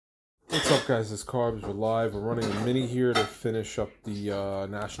What's up, guys? It's Carbs. We're live. We're running a mini here to finish up the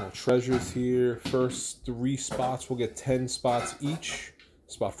National Treasures here. First 3 spots will get 10 spots each.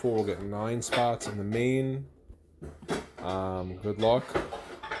 Spot 4 will get 9 spots in the main. Good luck.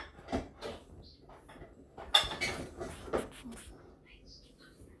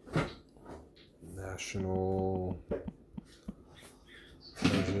 National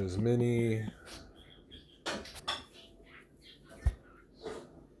Treasures mini.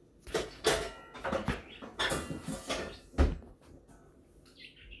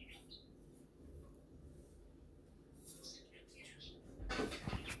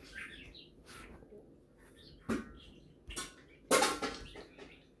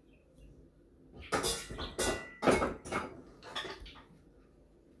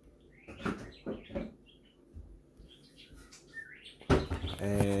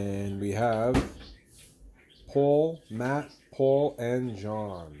 And we have Paul, Matt, Paul, and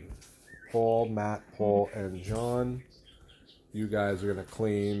John. Paul, Matt, Paul, and John. You guys are going to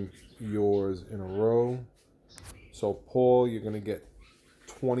claim yours in a row. So Paul, you're going to get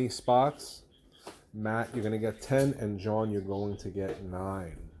 20 spots. Matt, you're going to get 10. And John, you're going to get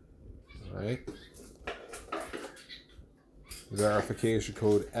 9. All right. Verification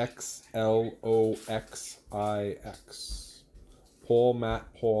code XLOXIX. Paul,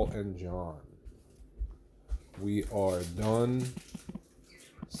 Matt, Paul, and John. We are done.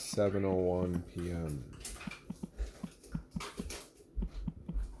 7:01 p.m.